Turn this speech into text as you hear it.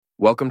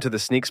Welcome to the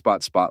Sneak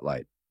Spot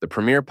Spotlight, the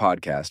premier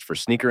podcast for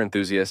sneaker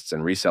enthusiasts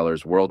and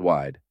resellers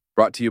worldwide,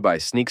 brought to you by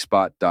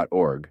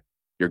sneakspot.org,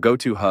 your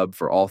go-to hub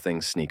for all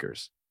things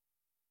sneakers.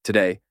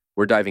 Today,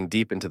 we're diving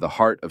deep into the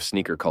heart of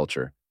sneaker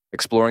culture,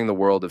 exploring the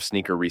world of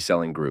sneaker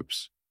reselling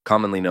groups,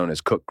 commonly known as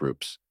Cook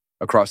Groups,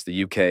 across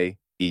the UK,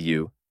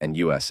 EU, and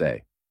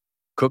USA.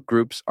 Cook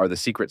Groups are the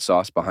secret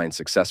sauce behind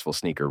successful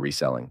sneaker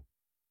reselling.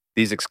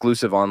 These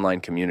exclusive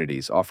online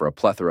communities offer a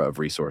plethora of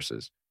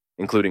resources,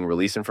 including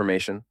release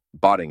information,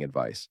 botting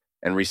advice,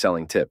 and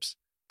reselling tips,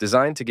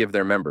 designed to give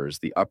their members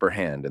the upper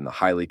hand in the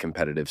highly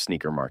competitive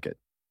sneaker market.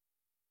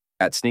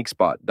 At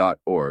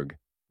sneakspot.org,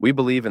 we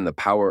believe in the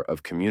power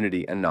of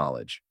community and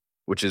knowledge,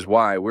 which is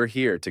why we're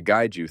here to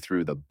guide you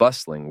through the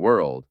bustling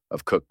world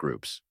of Cook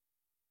Groups.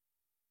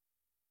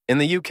 In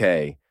the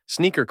UK,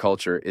 sneaker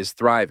culture is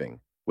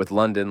thriving, with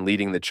London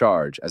leading the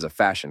charge as a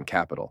fashion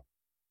capital.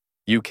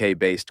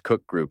 UK-based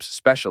Cook Groups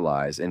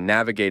specialize in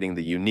navigating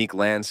the unique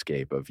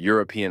landscape of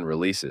European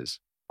releases,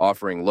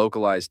 offering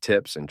localized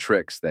tips and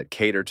tricks that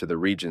cater to the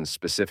region's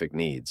specific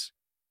needs.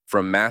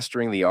 From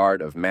mastering the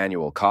art of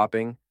manual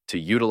copying to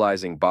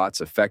utilizing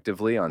bots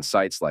effectively on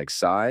sites like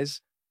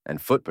Size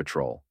and Foot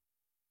Patrol,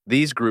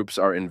 these groups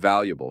are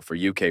invaluable for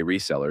UK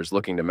resellers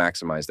looking to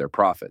maximize their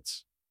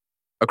profits.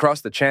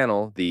 Across the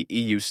channel, the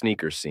EU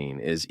sneaker scene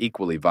is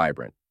equally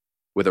vibrant,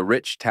 with a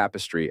rich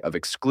tapestry of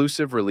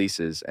exclusive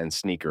releases and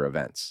sneaker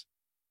events.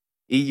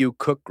 EU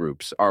Cook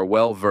Groups are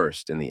well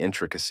versed in the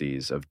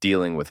intricacies of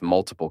dealing with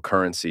multiple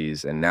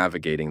currencies and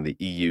navigating the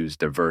EU's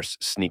diverse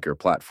sneaker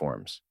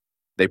platforms.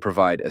 They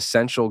provide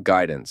essential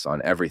guidance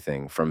on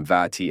everything from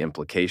VAT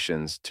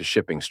implications to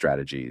shipping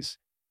strategies,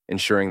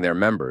 ensuring their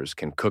members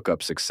can cook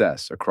up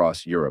success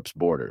across Europe's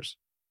borders.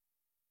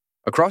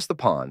 Across the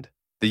pond,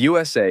 the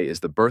USA is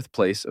the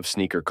birthplace of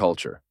sneaker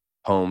culture,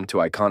 home to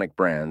iconic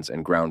brands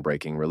and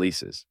groundbreaking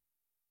releases.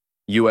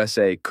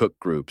 USA Cook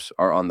Groups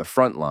are on the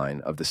front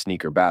line of the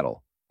sneaker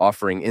battle,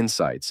 offering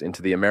insights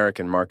into the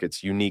American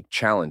market's unique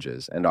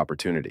challenges and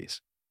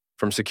opportunities.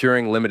 From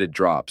securing limited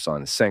drops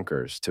on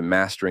Senkers to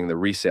mastering the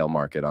resale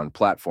market on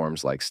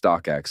platforms like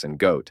StockX and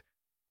GOAT,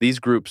 these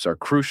groups are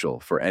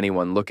crucial for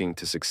anyone looking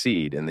to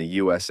succeed in the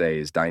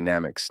USA's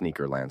dynamic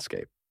sneaker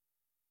landscape.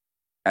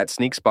 At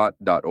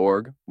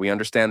sneakspot.org, we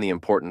understand the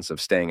importance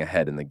of staying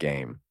ahead in the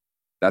game.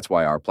 That's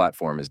why our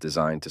platform is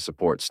designed to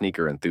support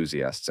sneaker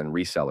enthusiasts and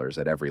resellers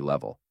at every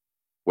level.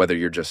 Whether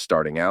you're just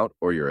starting out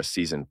or you're a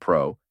seasoned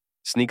pro,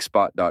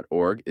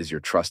 sneakspot.org is your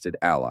trusted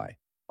ally,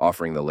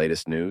 offering the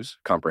latest news,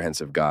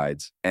 comprehensive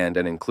guides, and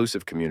an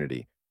inclusive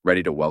community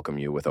ready to welcome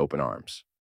you with open arms.